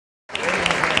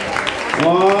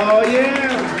Oh,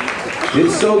 yeah.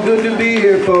 It's so good to be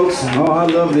here, folks. Oh, I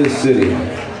love this city.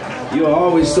 You're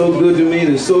always so good to me,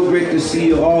 and it's so great to see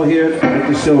you all here at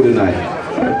the show tonight.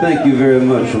 Thank you very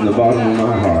much from the bottom of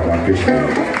my heart. I appreciate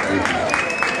it.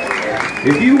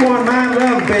 If you want my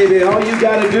love, baby, all you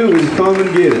gotta do is come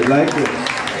and get it like this.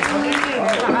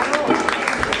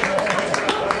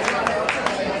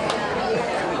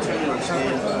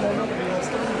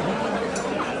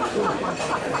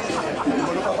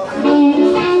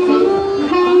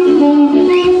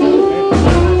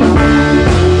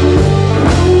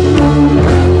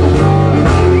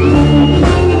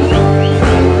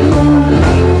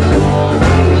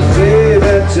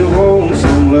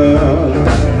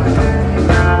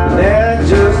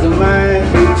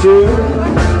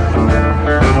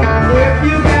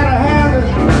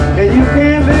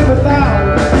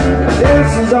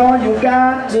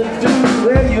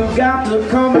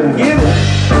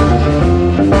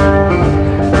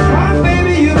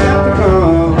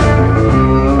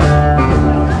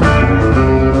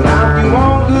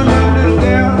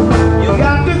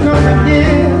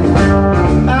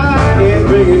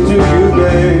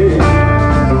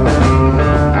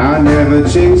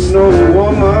 Chase no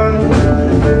woman,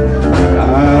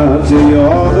 I'll tell you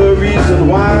all the reason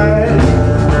why.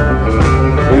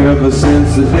 Ever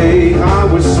since the day I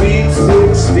was sweet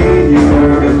 16, you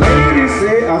know the ladies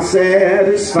say I'm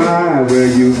satisfied. Well,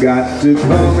 you got to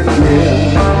come and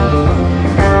get.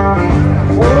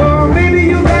 Oh, baby,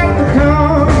 you got to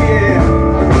come, yeah.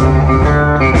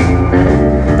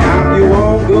 Now you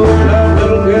won't go love,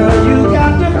 little girl, you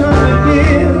got to come and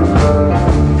get.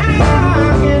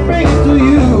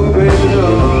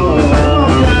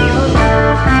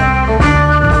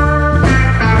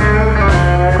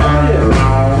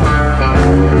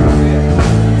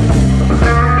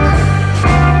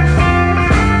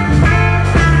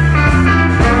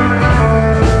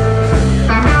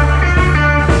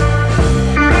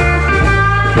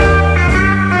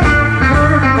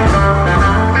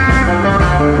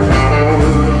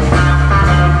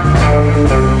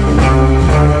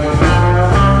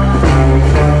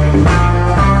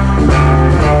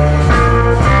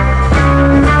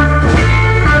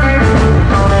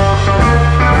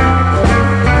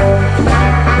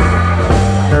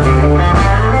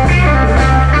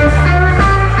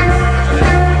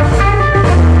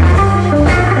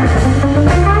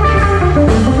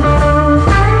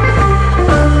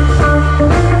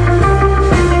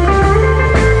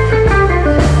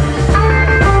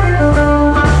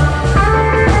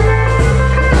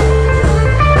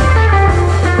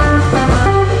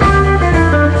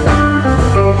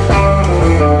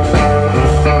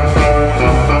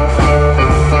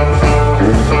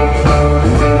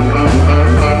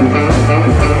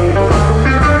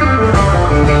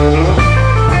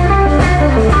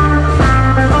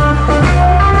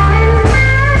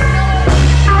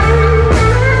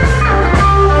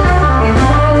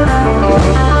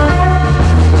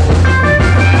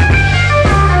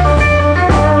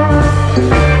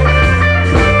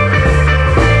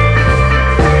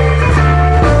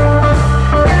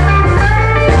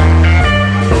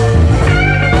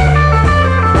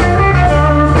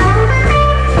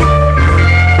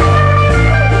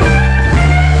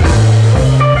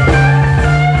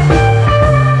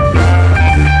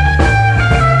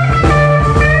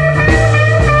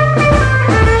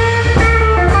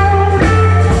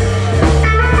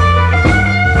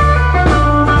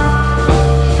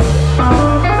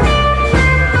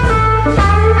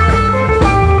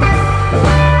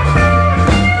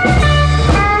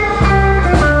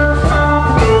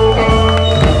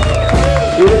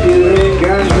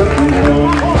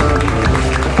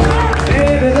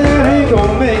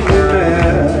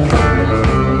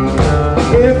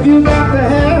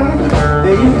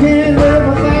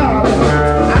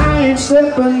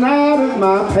 Stepping out of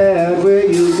my path where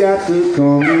you got to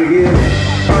come and get.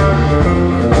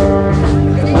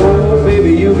 Oh,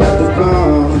 baby, you got to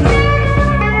come.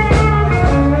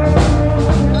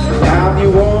 Now you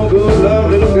want good love,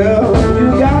 little girl,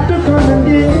 you got to come and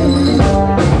get.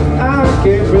 I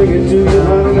can't bring it to you,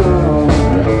 honey, no.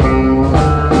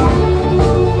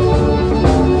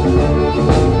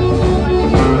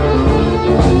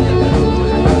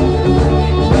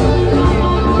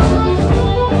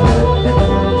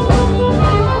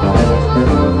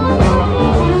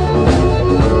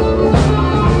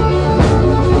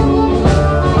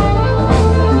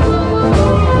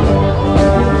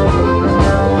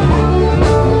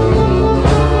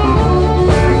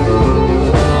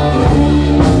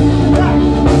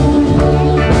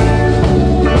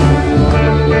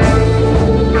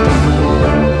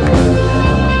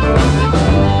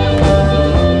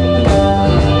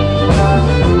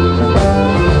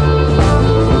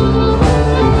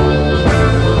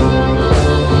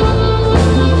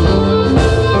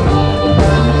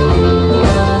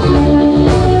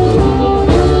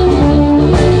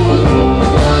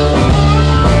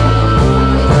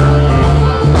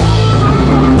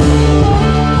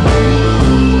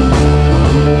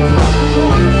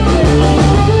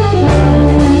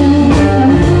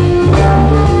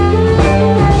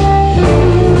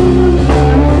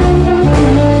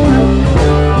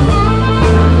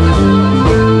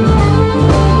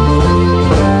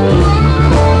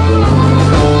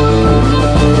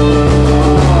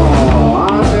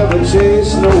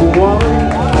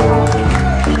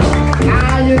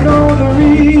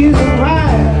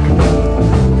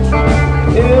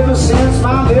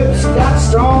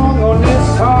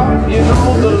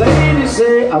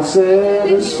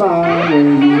 satisfied,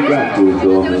 and you got to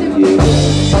come and get it.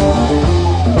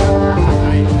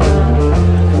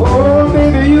 Oh,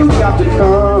 baby, you got to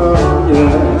come,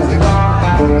 yeah.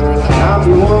 I'll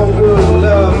be one good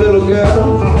love, little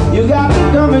girl. You got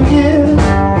to come and get it.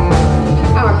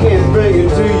 I can't bring it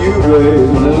to you, baby.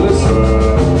 Now listen,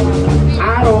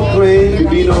 I don't claim to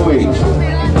be no angel,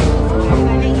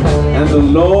 and the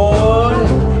Lord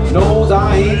knows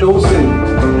I ain't no sinner.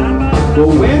 But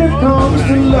when it comes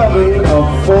to loving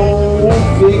a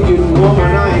full-figured woman,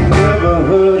 I ain't never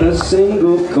heard a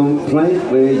single complaint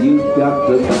where you got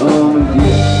to come and get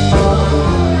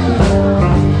it.